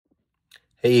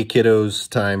Hey kiddos,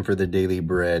 time for the daily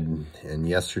bread. And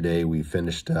yesterday we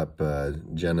finished up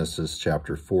Genesis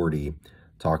chapter 40,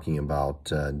 talking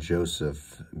about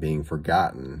Joseph being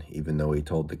forgotten, even though he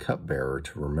told the cupbearer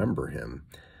to remember him.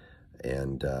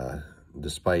 And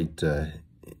despite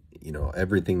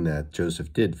everything that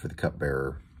Joseph did for the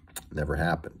cupbearer, never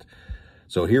happened.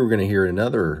 So here we're going to hear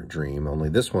another dream, only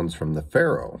this one's from the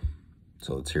Pharaoh.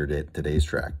 So let's hear today's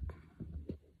tract.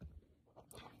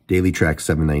 Daily Tract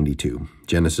 792,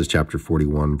 Genesis chapter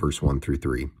 41, verse 1 through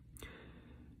 3.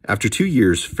 After 2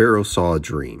 years, Pharaoh saw a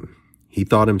dream. He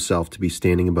thought himself to be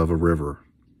standing above a river,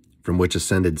 from which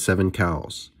ascended 7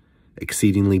 cows,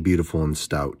 exceedingly beautiful and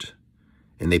stout,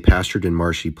 and they pastured in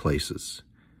marshy places.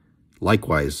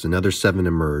 Likewise, another 7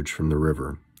 emerged from the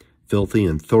river, filthy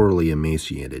and thoroughly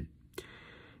emaciated,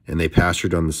 and they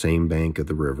pastured on the same bank of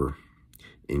the river,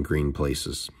 in green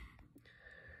places.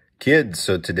 Kids,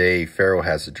 so today Pharaoh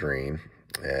has a dream,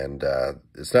 and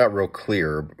it's not real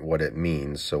clear what it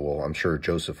means, so I'm sure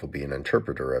Joseph will be an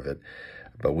interpreter of it.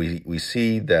 But we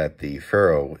see that the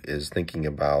Pharaoh is thinking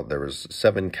about there was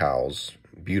 7 cows,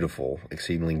 beautiful,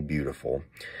 exceedingly beautiful,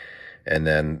 and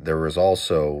then there was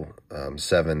also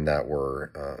 7 that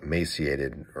were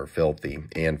emaciated or filthy.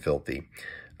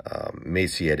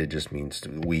 Emaciated just means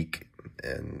weak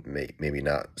and maybe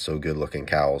not so good looking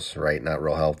cows, right? Not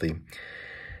real healthy.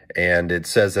 And it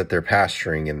says that they're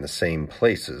pasturing in the same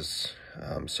places.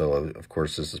 So, of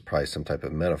course, this is probably some type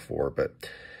of metaphor, but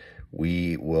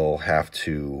we will have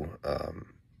to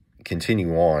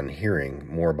continue on hearing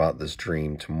more about this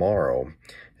dream tomorrow.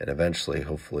 And eventually,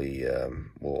 hopefully,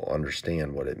 we'll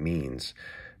understand what it means.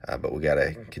 But we got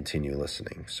to continue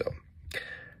listening. So,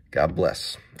 God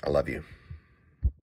bless. I love you.